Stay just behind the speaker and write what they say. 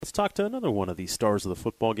Let's talk to another one of these stars of the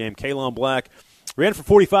football game. Kaelon Black ran for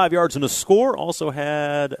 45 yards and a score. Also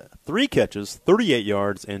had 3 catches, 38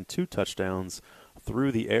 yards, and 2 touchdowns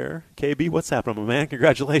through the air. KB, what's happening, my man?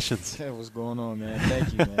 Congratulations. Hey, what's going on, man?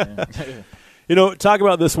 Thank you, man. Talk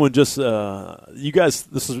about this one. Just you guys,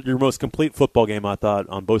 this is your most complete football game, I thought,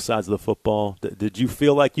 on both sides of the football. Did you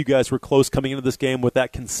feel like you guys were close coming into this game with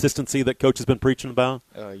that consistency that Coach has been preaching about?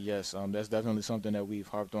 Yes, that's definitely something that we've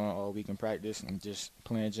harped on all week in practice and just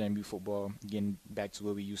playing JMU football, getting back to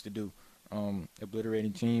what we used to do,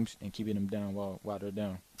 obliterating teams and keeping them down while they're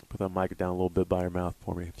down. Put that mic down a little bit by your mouth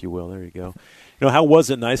for me, if you will. There you go. How was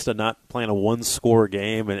it nice to not play in a one-score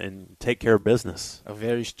game and take care of business? A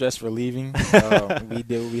very stress relieving. We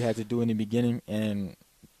did what we had to do in the beginning and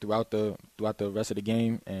throughout the rest of the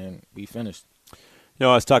game, and we finished. I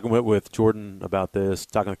was talking with Jordan about this,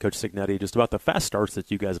 talking with Coach Signetti, just about the fast starts that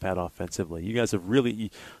you guys have had offensively. You guys have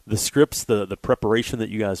really – the scripts, the preparation that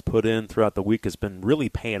you guys put in throughout the week has been really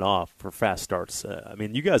paying off for fast starts.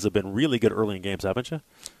 You guys have been really good early in games, haven't you?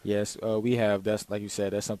 Yes, we have. That's, like you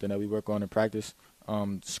said, that's something that we work on in practice.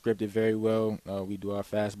 Scripted very well. We do our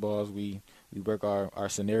fastballs. We work our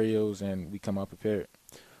scenarios, and we come out prepared.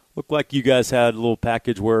 Looked like you guys had a little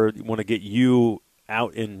package where you want to get you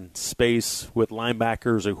out in space with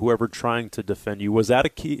linebackers or whoever trying to defend you. Was that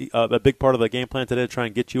a big part of the game plan today, to try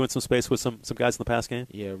and get you in some space with some guys in the pass game?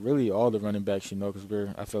 Yeah, really all the running backs,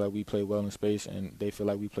 because I feel like we play well in space, and they feel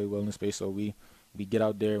like we play well in space, so we get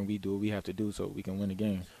out there and we do what we have to do so we can win the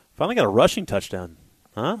game. Finally got a rushing touchdown,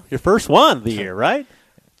 huh? Your first one of the year, right?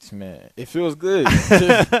 Man, it feels good.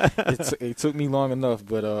 It took me long enough,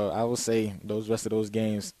 but I will say those rest of those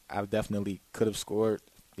games, I definitely could have scored.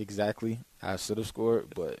 Exactly. I should have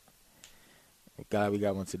scored, but God, we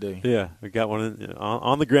got one today. Yeah, we got one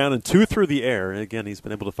on the ground and 2 through the air. And again, he's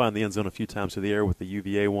been able to find the end zone a few times through the air with the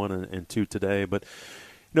UVA one and 2 today. But,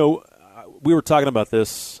 we were talking about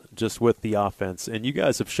this just with the offense, and you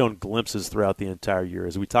guys have shown glimpses throughout the entire year.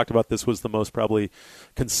 As we talked about, this was the most probably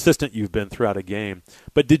consistent you've been throughout a game.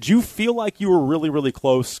 But did you feel like you were really, really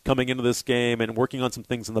close coming into this game and working on some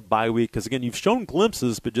things in the bye week? Because, again, you've shown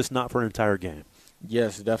glimpses, but just not for an entire game.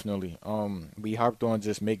 Yes, definitely. We harped on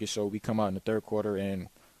just making sure we come out in the third quarter and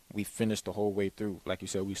we finish the whole way through. Like you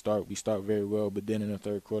said, we start very well, but then in the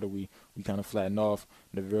third quarter we kind of flatten off.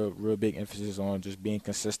 The real big emphasis on just being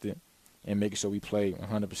consistent and making sure we play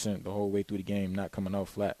 100% the whole way through the game, not coming out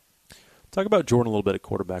flat. Talk about Jordan a little bit at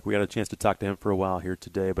quarterback. We had a chance to talk to him for a while here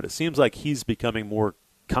today, but it seems like he's becoming more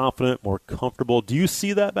confident, more comfortable. Do you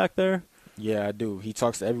see that back there? Yeah, I do. He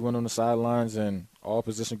talks to everyone on the sidelines and all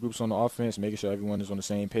position groups on the offense, making sure everyone is on the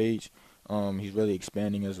same page. He's really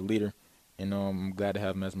expanding as a leader, and I'm glad to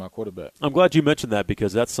have him as my quarterback. I'm glad you mentioned that,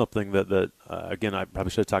 because that's something that again, I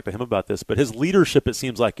probably should have talked to him about this, but his leadership, it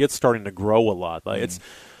seems like it's starting to grow a lot. Like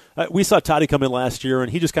we saw Toddy come in last year,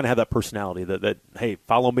 and he just kind of had that personality that hey,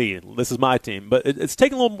 follow me, this is my team. But it's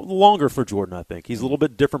taken a little longer for Jordan, I think. He's a little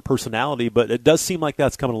bit different personality, but it does seem like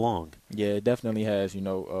that's coming along. Yeah, it definitely has.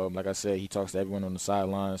 Like I said, he talks to everyone on the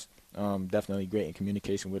sidelines. Definitely great in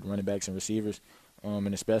communication with running backs and receivers,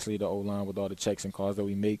 and especially the O-line with all the checks and calls that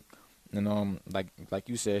we make. And like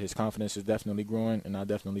you said, his confidence is definitely growing, and I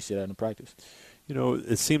definitely see that in practice.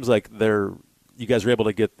 It seems like you guys are able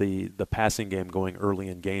to get the passing game going early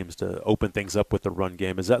in games to open things up with the run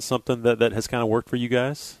game. Is that something that has kind of worked for you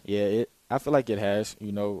guys? Yeah, I feel like it has.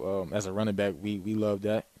 As a running back, we love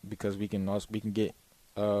that because we can get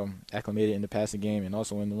acclimated in the passing game and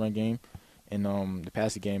also in the run game. And the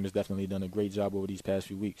passing game has definitely done a great job over these past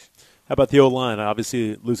few weeks. How about the O-line?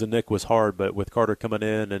 Obviously, losing Nick was hard, but with Carter coming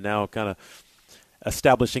in and now kind of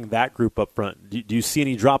establishing that group up front, do you see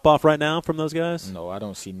any drop-off right now from those guys? No, I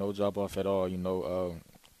don't see no drop-off at all.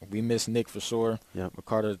 We miss Nick for sure. Yep. But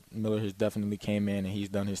Carter Miller has definitely came in, and he's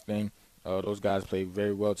done his thing. Those guys play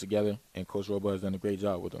very well together, and Coach Robo has done a great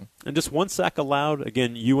job with them. And just 1 sack allowed.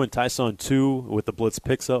 Again, you and Tyson 2 with the blitz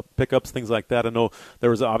pickups, things like that. I know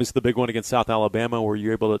there was obviously the big one against South Alabama where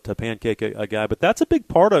you're able to pancake a guy, but that's a big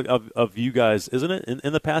part of you guys, isn't it,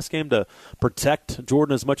 in the pass game, to protect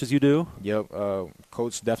Jordan as much as you do? Yep.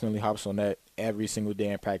 Coach definitely hops on that every single day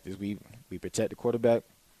in practice. We protect the quarterback.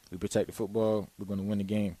 We protect the football. We're going to win the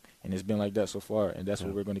game. And it's been like that so far, and that's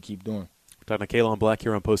what we're going to keep doing. We're talking to Kaelon Black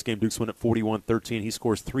here on Postgame. Duke's win at 41-13. He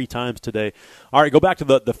scores 3 times today. All right, go back to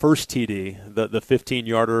the first TD, the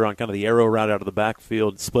 15-yarder on kind of the arrow route out of the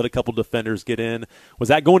backfield. Split a couple defenders, get in. Was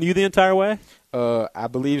that going to you the entire way? I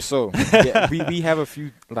believe so. Yeah, we have a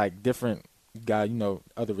few different guys,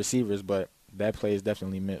 other receivers, but that play is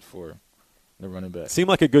definitely meant for the running back. Seemed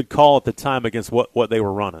like a good call at the time against what they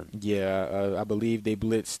were running. Yeah, I believe they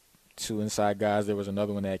blitzed 2 inside guys. There was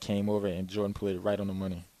another one that came over, and Jordan put it right on the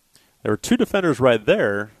money. There were two defenders right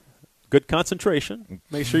there. Good concentration.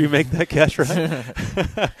 Make sure you make that catch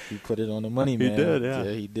right. He put it on the money, man. He did, yeah.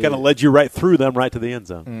 He did. Kind of led you right through them, right to the end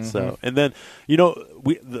zone. Mm-hmm. So, and then,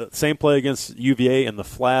 the same play against UVA in the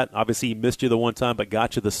flat. Obviously, he missed you the one time, but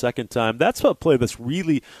got you the second time. That's a play that's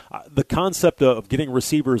really the concept of getting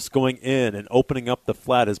receivers going in and opening up the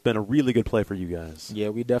flat has been a really good play for you guys. Yeah,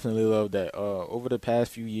 we definitely love that. Over the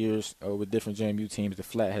past few years with different JMU teams, the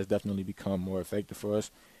flat has definitely become more effective for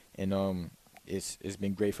us, and it's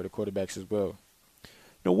been great for the quarterbacks as well.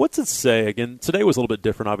 What's it say? Again, today was a little bit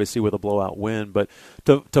different, obviously, with a blowout win, but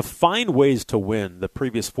to find ways to win the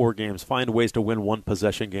previous 4 games, find ways to win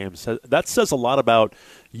one-possession games, that says a lot about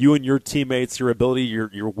you and your teammates, your ability,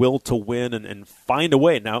 your will to win and find a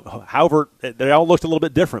way. Now, however, they all looked a little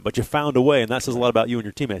bit different, but you found a way, and that says a lot about you and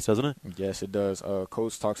your teammates, doesn't it? Yes, it does.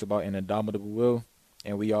 Coach talks about an indomitable will,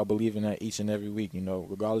 and we all believe in that each and every week.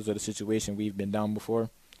 Regardless of the situation, we've been down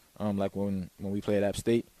before, like when we played App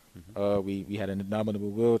State. We had an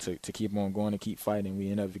indomitable will to keep on going and keep fighting.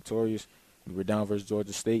 We ended up victorious. We were down versus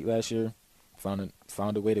Georgia State last year, found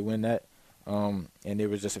a way to win that. And there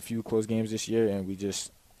was just a few close games this year, and we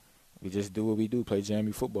just do what we do, play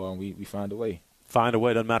JMU football, and we find a way. Find a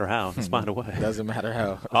way, doesn't matter how. Just find a way. Doesn't matter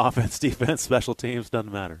how. Offense, defense, special teams,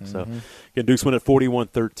 doesn't matter. So, again, Dukes win at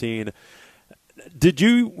 41-13. Did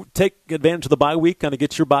you take advantage of the bye week, kind of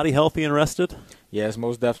get your body healthy and rested? Yes,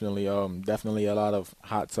 most definitely. Definitely a lot of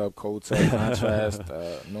hot tub, cold tub, contrast,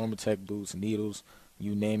 Normatec boots, needles,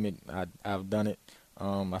 you name it. I've done it.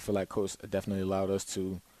 I feel like Coach definitely allowed us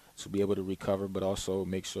to be able to recover, but also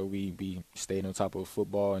make sure we stayed on top of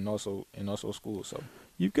football and also school. So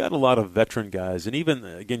you've got a lot of veteran guys, and even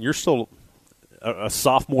again, you're still a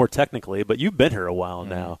sophomore technically, but you've been here a while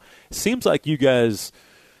now. It seems like you guys.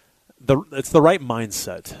 It's the right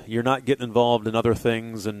mindset. You're not getting involved in other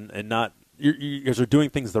things, and not you guys are doing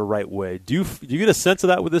things the right way. Do you get a sense of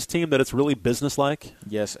that with this team that it's really businesslike?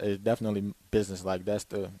 Yes, it's definitely businesslike. That's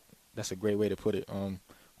a great way to put it.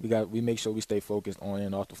 We make sure we stay focused on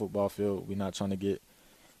and off the football field. We're not trying to get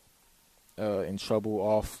in trouble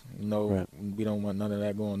off. Right. We don't want none of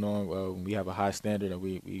that going on. We have a high standard, and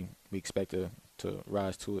we expect to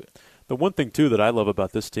rise to it. The one thing too that I love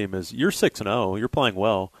about this team is you're 6-0. You're playing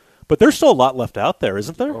well. But there's still a lot left out there,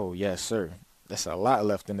 isn't there? Oh, yes, sir. There's a lot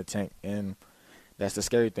left in the tank, and that's the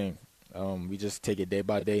scary thing. We just take it day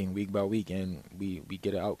by day and week by week, and we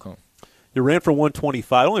get an outcome. You ran for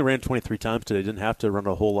 125. Only ran 23 times today. Didn't have to run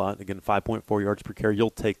a whole lot. Again, 5.4 yards per carry. You'll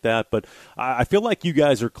take that. But I feel like you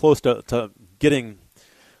guys are close to getting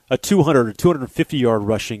a 200 or 250-yard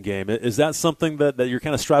rushing game. Is that something that you're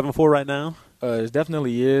kind of striving for right now? It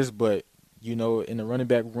definitely is, but in the running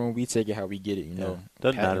back room, we take it how we get it,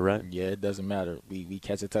 Doesn't matter, right? Yeah, it doesn't matter. We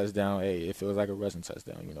catch a touchdown. Hey, it feels like a rushing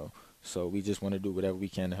touchdown, So we just want to do whatever we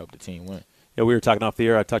can to help the team win. Yeah, we were talking off the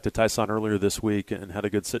air. I talked to Tyson earlier this week and had a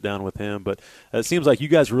good sit-down with him. But it seems like you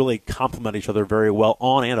guys really complement each other very well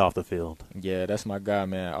on and off the field. Yeah, that's my guy,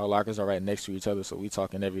 man. Our lockers are right next to each other, so we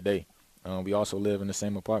talking every day. We also live in the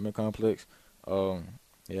same apartment complex.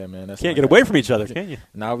 Yeah, man. Can't get away from each other, can you?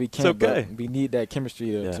 No, we can't. It's okay. But we need that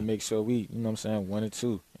chemistry to make sure we, 1 and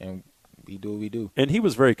 2, and we do what we do. And he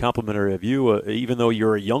was very complimentary of you. Even though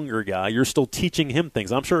you're a younger guy, you're still teaching him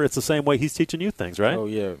things. I'm sure it's the same way he's teaching you things, right? Oh,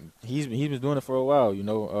 yeah. He's been doing it for a while,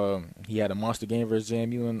 He had a monster game versus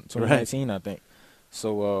JMU in 2019, right. I think.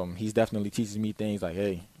 So he's definitely teaching me things like,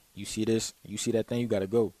 hey, you see this, you see that thing, you got to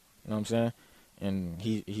go. You know what I'm saying? And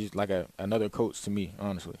he's like another coach to me,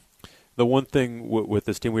 honestly. The one thing with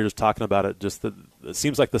this team, we were just talking about it, it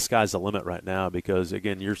seems like the sky's the limit right now because,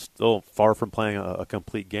 again, you're still far from playing a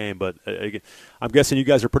complete game. But again, I'm guessing you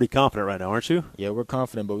guys are pretty confident right now, aren't you? Yeah, we're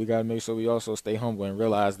confident, but we got to make sure we also stay humble and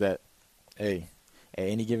realize that, hey, at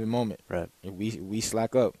any given moment, right, if we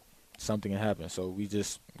slack up, something can happen. So we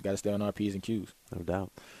just got to stay on our P's and Q's. No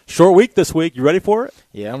doubt. Short week this week. You ready for it?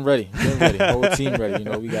 Yeah, I'm ready. I'm ready. Whole team ready.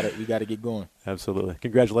 We got to get going. Absolutely.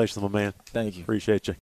 Congratulations, my man. Thank you. Appreciate you.